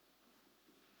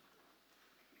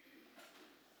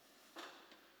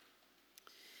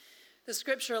The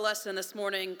scripture lesson this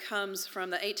morning comes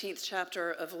from the 18th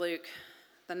chapter of Luke,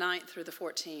 the 9th through the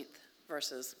 14th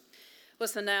verses.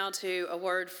 Listen now to a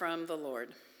word from the Lord.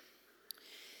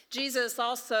 Jesus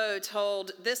also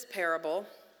told this parable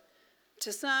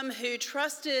to some who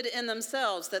trusted in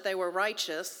themselves that they were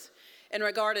righteous and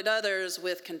regarded others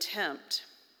with contempt.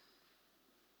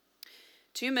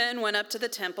 Two men went up to the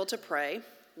temple to pray,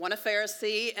 one a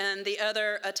Pharisee and the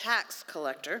other a tax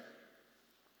collector.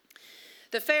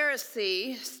 The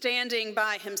Pharisee, standing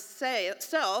by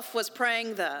himself, was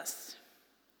praying thus: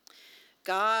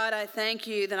 God, I thank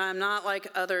you that I'm not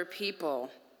like other people,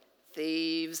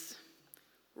 thieves,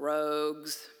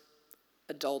 rogues,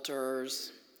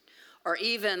 adulterers, or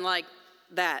even like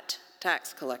that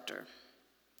tax collector.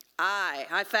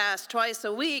 I fast twice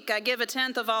a week. I give a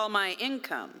tenth of all my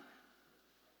income.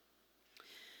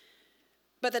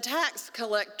 But the tax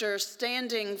collector,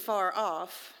 standing far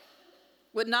off,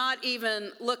 would not even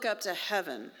look up to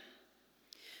heaven,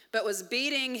 but was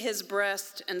beating his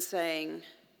breast and saying,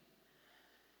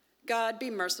 God, be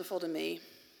merciful to me,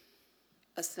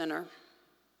 a sinner.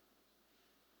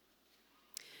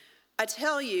 I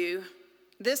tell you,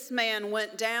 this man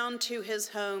went down to his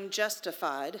home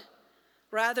justified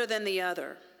rather than the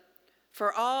other.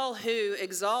 For all who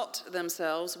exalt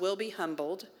themselves will be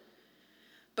humbled,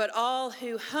 but all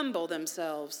who humble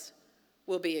themselves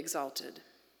will be exalted.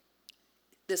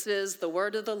 This is the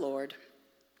word of the Lord.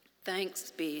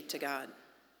 Thanks be to God.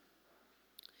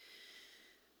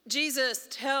 Jesus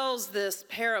tells this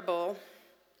parable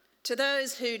to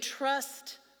those who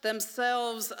trust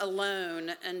themselves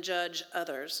alone and judge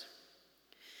others.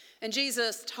 And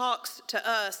Jesus talks to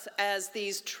us as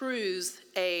these truths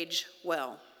age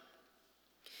well.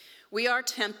 We are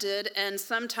tempted, and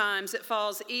sometimes it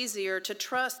falls easier to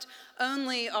trust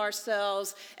only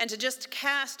ourselves and to just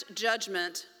cast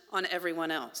judgment on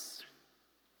everyone else.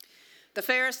 The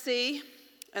Pharisee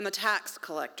and the tax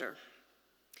collector.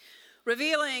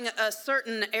 Revealing a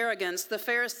certain arrogance, the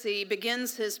Pharisee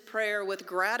begins his prayer with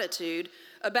gratitude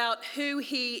about who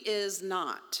he is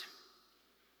not.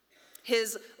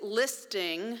 His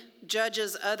listing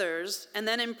judges others, and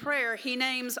then in prayer he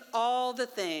names all the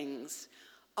things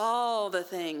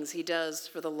he does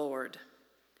for the Lord.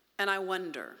 And I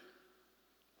wonder,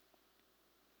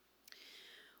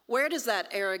 where does that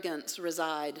arrogance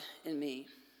reside in me?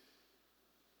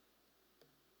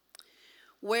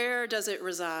 Where does it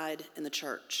reside in the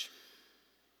church?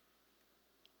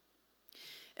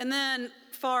 And then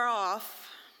far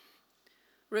off,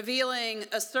 revealing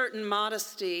a certain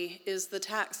modesty, is the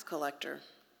tax collector,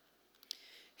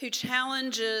 who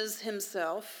challenges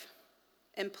himself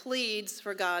and pleads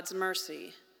for God's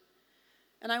mercy.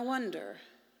 And I wonder,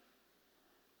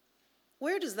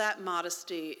 where does that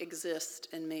modesty exist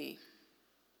in me?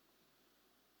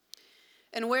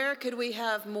 And where could we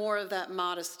have more of that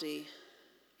modesty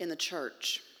in the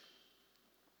church?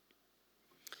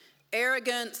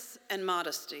 Arrogance and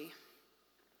modesty.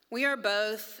 We are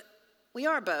both,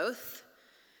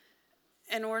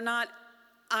 and we're not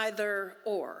either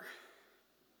or.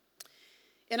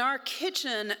 In our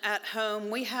kitchen at home,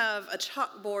 we have a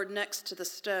chalkboard next to the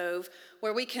stove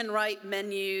where we can write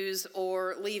menus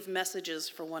or leave messages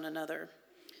for one another.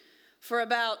 For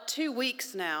about 2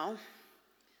 weeks now,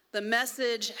 the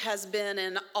message has been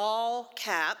in all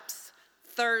caps,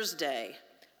 Thursday,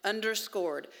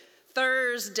 underscored.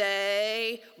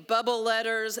 Thursday, bubble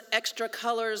letters, extra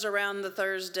colors around the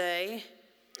Thursday.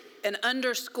 And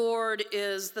underscored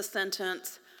is the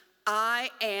sentence, I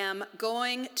am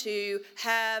going to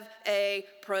have a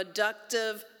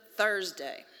productive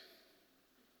Thursday.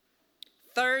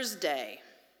 Thursday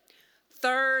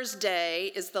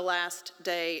is the last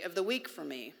day of the week for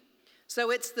me.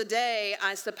 So it's the day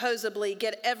I supposedly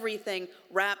get everything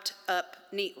wrapped up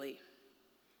neatly.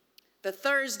 The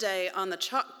Thursday on the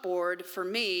chalkboard for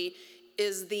me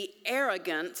is the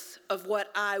arrogance of what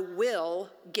I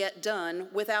will get done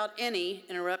without any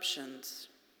interruptions,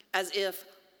 as if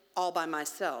all by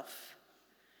myself.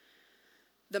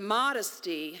 The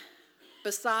modesty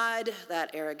beside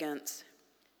that arrogance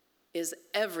is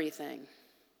everything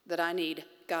that I need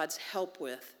God's help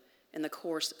with in the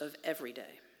course of every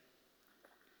day.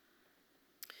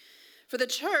 For the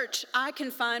church, I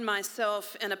can find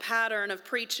myself in a pattern of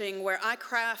preaching where I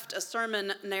craft a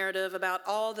sermon narrative about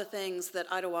all the things that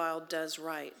Idlewild does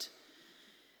right.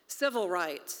 Civil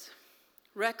rights,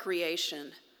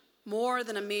 recreation, more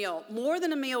than a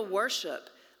meal worship,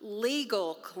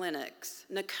 legal clinics,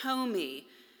 Nakomi,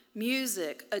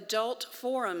 music, adult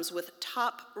forums with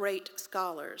top-rate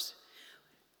scholars.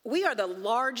 We are the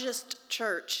largest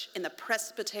church in the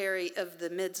presbytery of the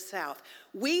Mid-South.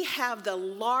 We have the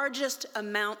largest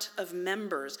amount of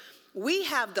members. We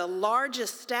have the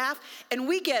largest staff, and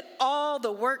we get all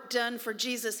the work done for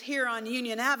Jesus here on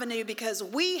Union Avenue because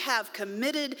we have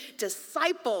committed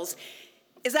disciples.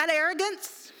 Is that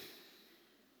arrogance?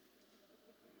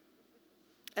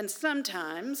 And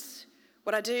sometimes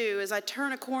what I do is I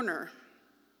turn a corner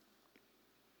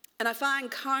and I find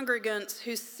congregants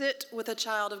who sit with a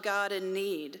child of God in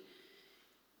need,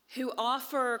 who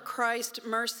offer Christ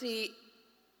mercy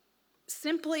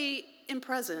simply in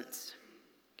presence.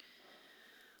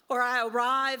 Or I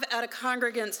arrive at a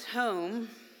congregant's home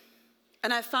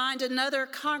and I find another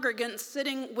congregant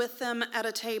sitting with them at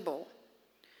a table,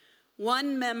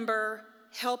 one member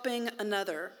helping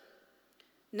another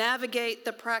navigate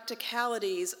the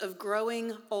practicalities of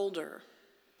growing older,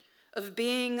 of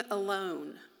being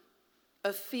alone,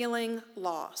 of feeling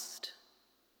lost.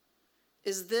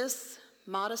 Is this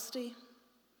modesty?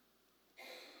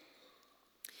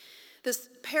 This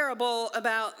parable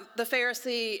about the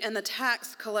Pharisee and the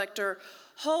tax collector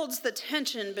holds the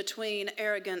tension between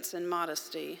arrogance and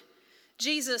modesty.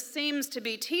 Jesus seems to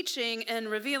be teaching and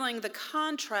revealing the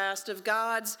contrast of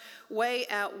God's way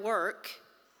at work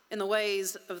in the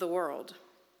ways of the world.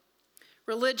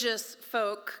 Religious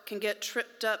folk can get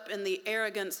tripped up in the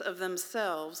arrogance of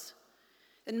themselves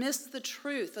and miss the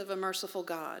truth of a merciful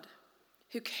God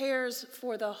who cares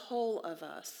for the whole of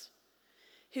us,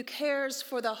 who cares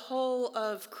for the whole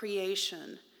of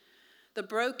creation, the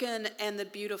broken and the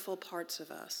beautiful parts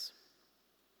of us.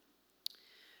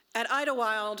 At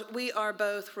Idlewild, we are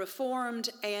both Reformed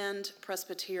and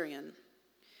Presbyterian.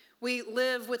 We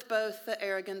live with both the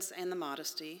arrogance and the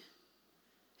modesty.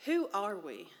 Who are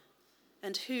we,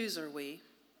 and whose are we?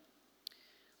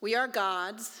 We are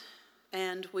God's,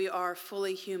 and we are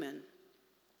fully human.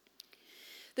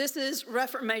 This is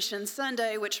Reformation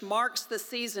Sunday, which marks the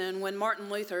season when Martin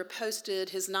Luther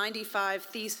posted his 95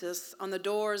 Theses on the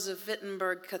doors of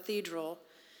Wittenberg Cathedral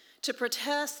to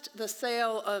protest the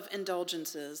sale of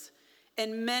indulgences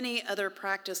and many other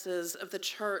practices of the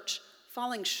church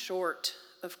falling short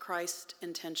of Christ's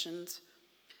intentions,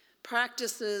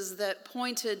 practices that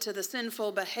pointed to the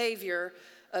sinful behavior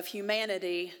of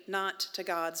humanity, not to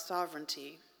God's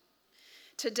sovereignty.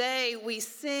 Today, we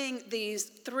sing these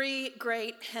three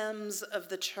great hymns of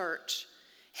the church,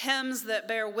 hymns that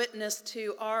bear witness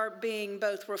to our being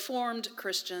both Reformed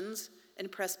Christians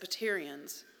and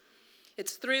Presbyterians.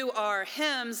 It's through our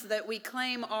hymns that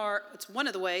it's one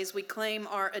of the ways we claim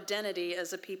our identity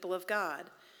as a people of God.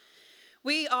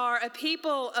 We are a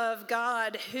people of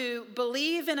God who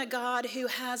believe in a God who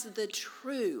has the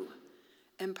true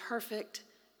and perfect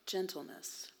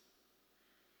gentleness.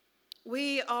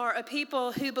 We are a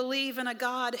people who believe in a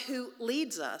God who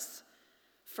leads us,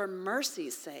 for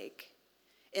mercy's sake,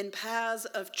 in paths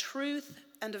of truth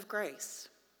and of grace.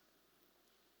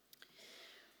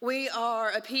 We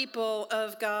are a people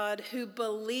of God who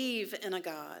believe in a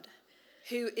God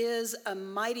who is a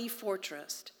mighty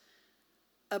fortress,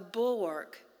 a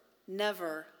bulwark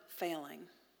never failing.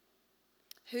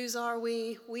 Whose are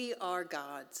we? We are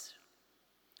God's.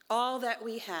 All that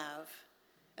we have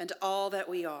and all that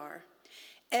we are.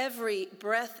 Every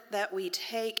breath that we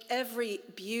take, every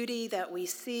beauty that we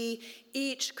see,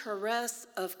 each caress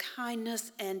of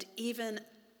kindness, and even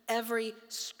every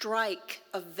strike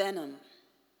of venom.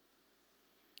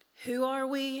 Who are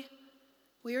we?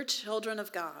 We are children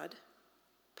of God,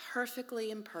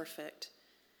 perfectly imperfect,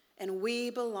 and we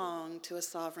belong to a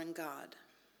sovereign God.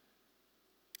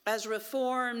 As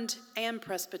Reformed and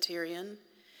Presbyterian,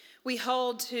 we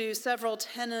hold to several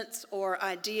tenets or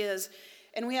ideas,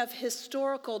 and we have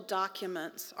historical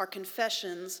documents, our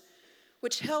confessions,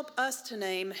 which help us to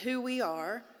name who we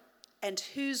are and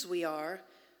whose we are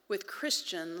with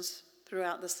Christians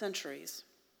throughout the centuries.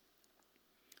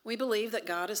 We believe that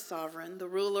God is sovereign, the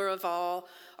ruler of all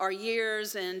our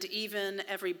years and even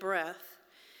every breath.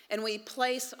 And we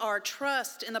place our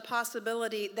trust in the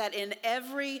possibility that in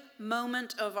every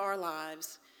moment of our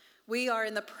lives, we are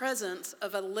in the presence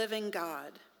of a living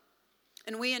God.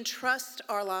 And we entrust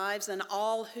our lives and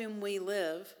all whom we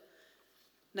live.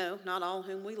 No, not all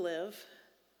whom we live.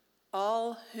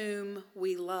 All whom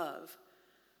we love.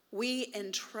 We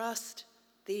entrust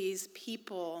these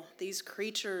people, these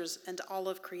creatures, and all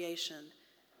of creation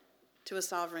to a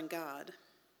sovereign God.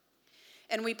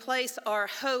 And we place our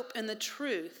hope in the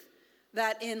truth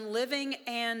that in living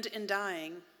and in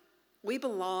dying, we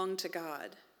belong to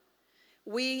God.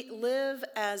 We live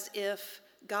as if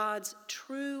God's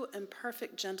true and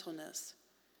perfect gentleness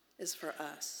is for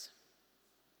us.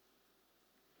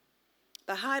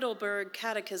 The Heidelberg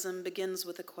Catechism begins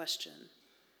with a question.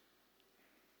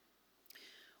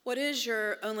 What is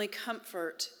your only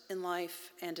comfort in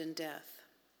life and in death?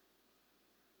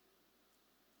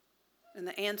 And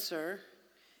the answer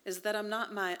is that I'm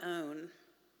not my own,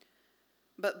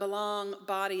 but belong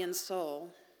body and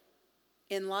soul,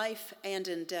 in life and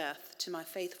in death, to my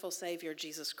faithful Savior,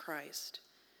 Jesus Christ.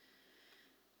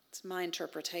 It's my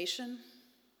interpretation,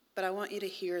 but I want you to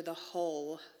hear the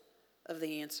whole of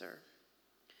the answer.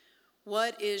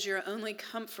 What is your only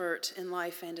comfort in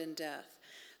life and in death?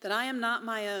 That I am not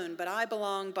my own, but I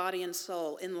belong body and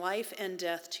soul, in life and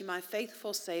death, to my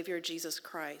faithful Savior, Jesus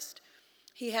Christ.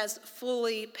 He has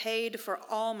fully paid for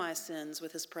all my sins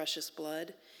with his precious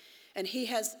blood, and he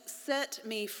has set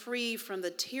me free from the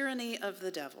tyranny of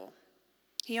the devil.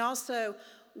 He also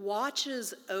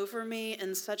watches over me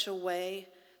in such a way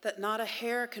that not a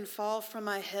hair can fall from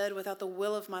my head without the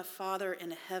will of my Father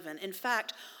in heaven. In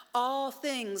fact, all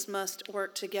things must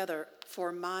work together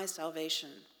for my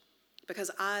salvation, because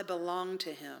I belong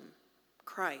to him.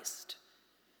 Christ,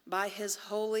 by his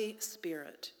Holy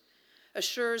Spirit,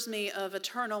 assures me of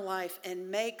eternal life and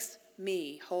makes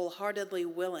me wholeheartedly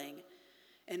willing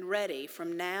and ready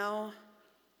from now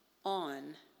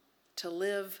on to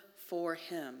live for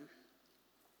him.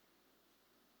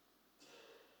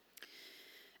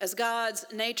 As God's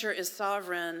nature is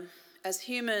sovereign, as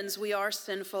humans, we are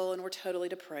sinful and we're totally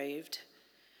depraved.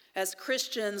 As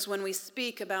Christians, when we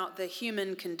speak about the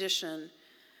human condition,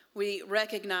 we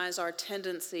recognize our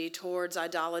tendency towards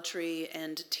idolatry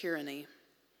and tyranny.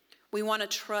 We want to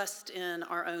trust in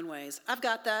our own ways. I've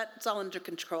got that. It's all under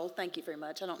control. Thank you very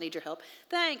much. I don't need your help.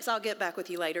 Thanks. I'll get back with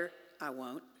you later. I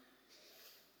won't.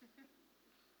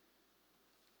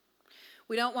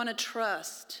 We don't want to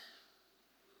trust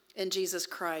in Jesus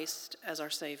Christ as our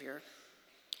Savior.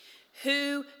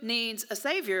 Who needs a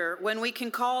Savior when we can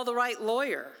call the right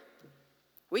lawyer?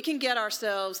 We can get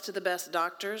ourselves to the best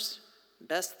doctors,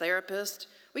 best therapist.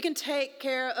 We can take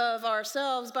care of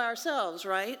ourselves by ourselves,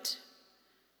 right?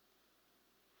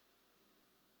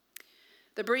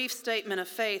 The brief statement of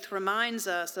faith reminds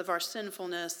us of our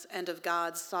sinfulness and of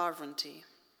God's sovereignty.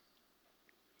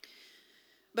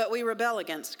 But we rebel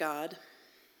against God,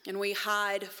 and we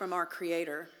hide from our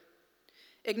Creator.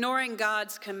 Ignoring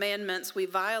God's commandments, we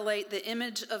violate the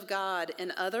image of God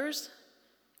in others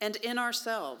and in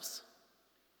ourselves.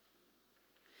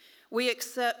 We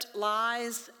accept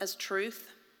lies as truth.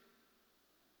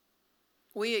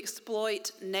 We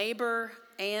exploit neighbor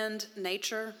and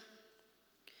nature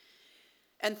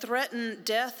and threaten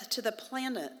death to the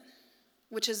planet,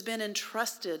 which has been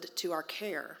entrusted to our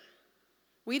care.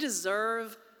 We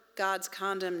deserve God's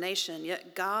condemnation,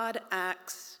 yet God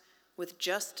acts with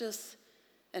justice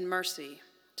and mercy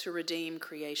to redeem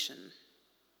creation.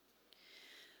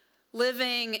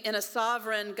 Living in a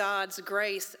sovereign God's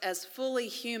grace as fully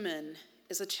human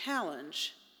is a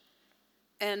challenge,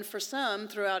 and for some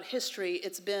throughout history,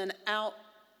 it's been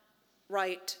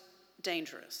outright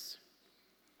dangerous.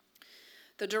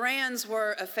 The Durans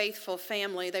were a faithful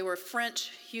family. They were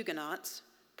French Huguenots,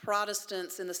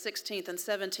 Protestants in the 16th and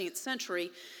 17th century,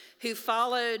 who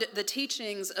followed the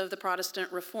teachings of the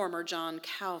Protestant reformer John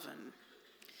Calvin.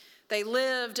 They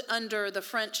lived under the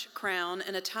French crown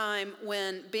in a time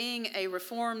when being a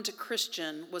Reformed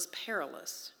Christian was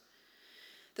perilous.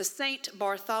 The St.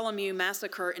 Bartholomew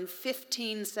Massacre in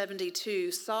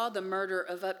 1572 saw the murder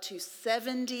of up to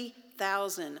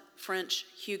 70,000 French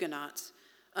Huguenots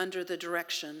under the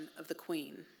direction of the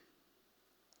Queen.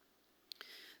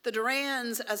 The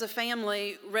Durans, as a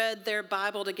family, read their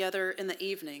Bible together in the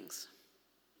evenings.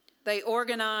 They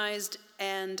organized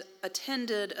and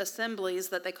attended assemblies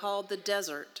that they called the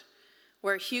Desert,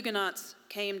 where Huguenots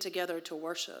came together to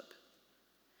worship.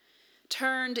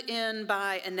 Turned in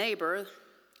by a neighbor,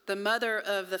 the mother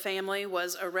of the family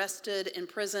was arrested,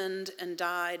 imprisoned, and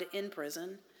died in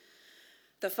prison.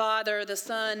 The father, the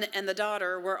son, and the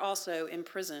daughter were also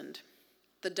imprisoned.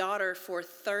 The daughter for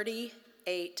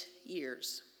 38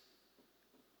 years.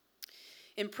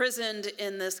 Imprisoned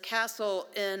in this castle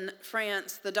in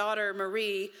France, the daughter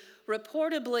Marie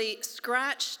reportedly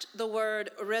scratched the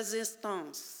word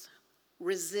resistance,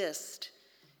 resist,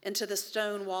 into the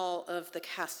stone wall of the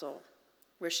castle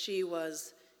where she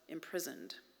was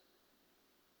imprisoned.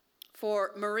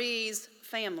 For Marie's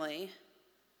family,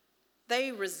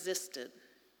 they resisted.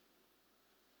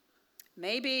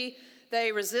 Maybe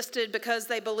they resisted because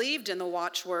they believed in the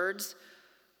watchwords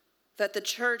that the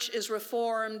church is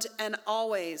reformed and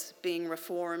always being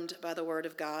reformed by the word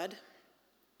of God.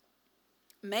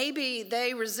 Maybe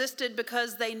they resisted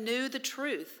because they knew the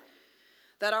truth,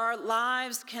 that our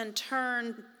lives can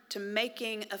turn to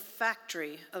making a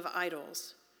factory of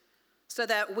idols, so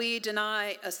that we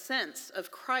deny a sense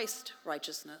of Christ's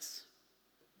righteousness.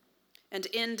 And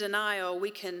in denial,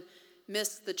 we can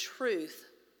miss the truth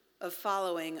of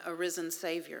following a risen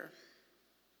Savior.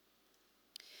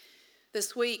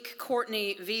 This week,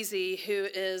 Courtney Veazey, who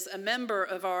is a member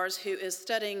of ours who is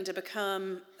studying to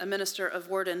become a minister of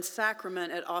Word and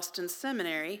Sacrament at Austin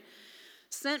Seminary,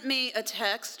 sent me a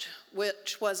text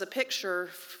which was a picture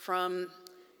from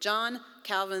John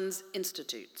Calvin's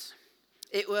Institutes.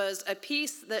 It was a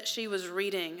piece that she was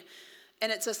reading,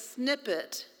 and it's a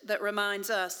snippet that reminds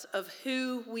us of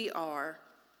who we are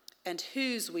and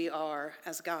whose we are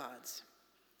as God's.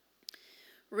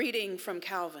 Reading from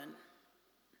Calvin.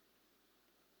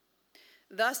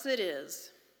 Thus it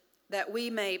is that we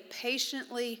may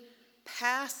patiently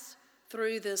pass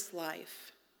through this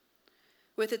life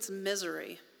with its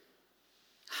misery,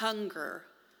 hunger,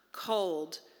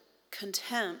 cold,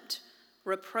 contempt,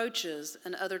 reproaches,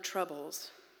 and other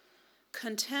troubles,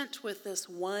 content with this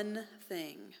one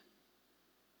thing,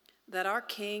 that our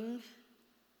King,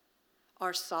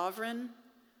 our Sovereign,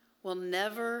 will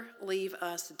never leave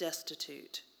us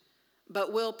destitute,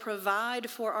 but will provide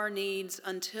for our needs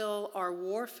until our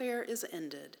warfare is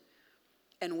ended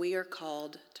and we are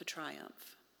called to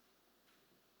triumph.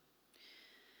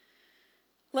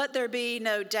 Let there be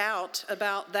no doubt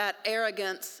about that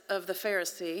arrogance of the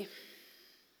Pharisee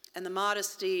and the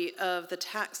modesty of the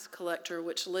tax collector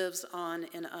which lives on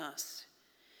in us.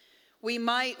 We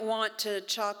might want to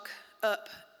chalk up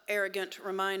arrogant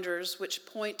reminders which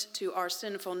point to our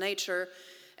sinful nature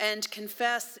and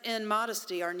confess in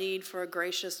modesty our need for a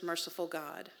gracious, merciful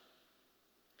God.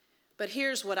 But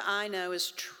here's what I know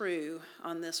is true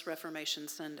on this Reformation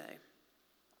Sunday.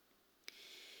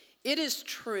 It is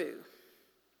true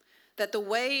that the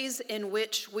ways in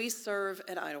which we serve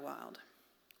at Idlewild,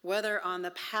 whether on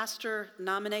the pastor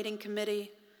nominating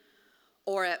committee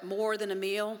or at More Than a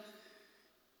Meal,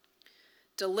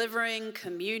 delivering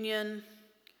communion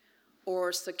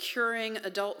or securing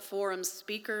adult forum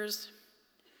speakers,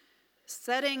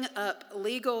 setting up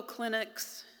legal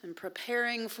clinics and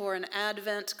preparing for an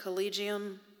Advent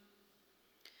collegium,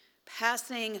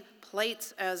 passing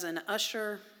plates as an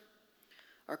usher,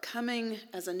 or coming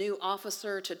as a new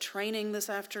officer to training this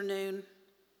afternoon,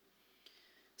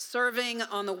 serving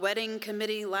on the wedding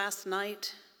committee last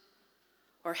night,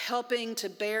 or helping to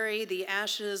bury the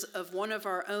ashes of one of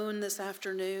our own this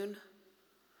afternoon,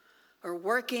 or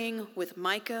working with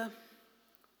Micah,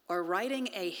 or writing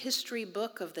a history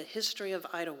book of the history of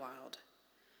Idlewild.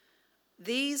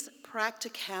 These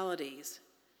practicalities,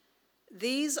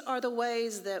 these are the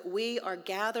ways that we are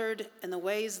gathered and the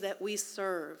ways that we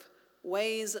serve,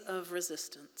 ways of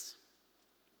resistance.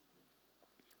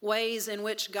 Ways in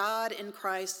which God in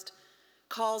Christ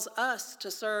calls us to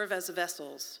serve as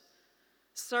vessels,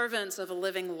 servants of a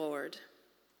living Lord.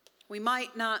 We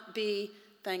might not be,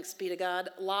 thanks be to God,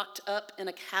 locked up in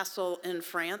a castle in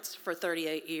France for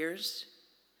 38 years,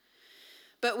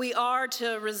 but we are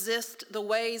to resist the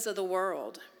ways of the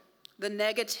world, the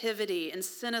negativity and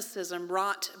cynicism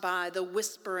wrought by the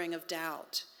whispering of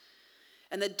doubt,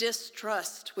 and the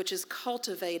distrust which is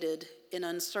cultivated in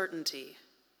uncertainty.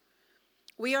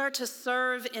 We are to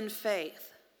serve in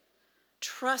faith,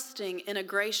 trusting in a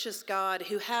gracious God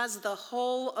who has the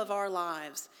whole of our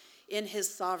lives in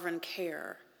his sovereign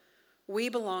care. We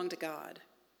belong to God.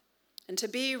 And to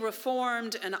be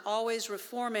reformed and always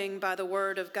reforming by the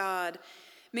word of God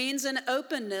means an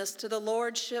openness to the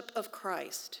lordship of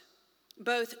Christ,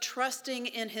 both trusting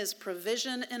in his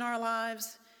provision in our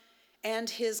lives and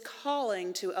his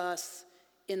calling to us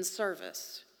in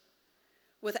service,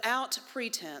 without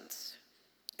pretense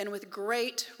and with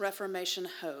great Reformation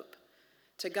hope.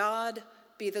 To God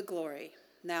be the glory,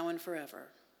 now and forever.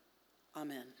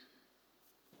 Amen.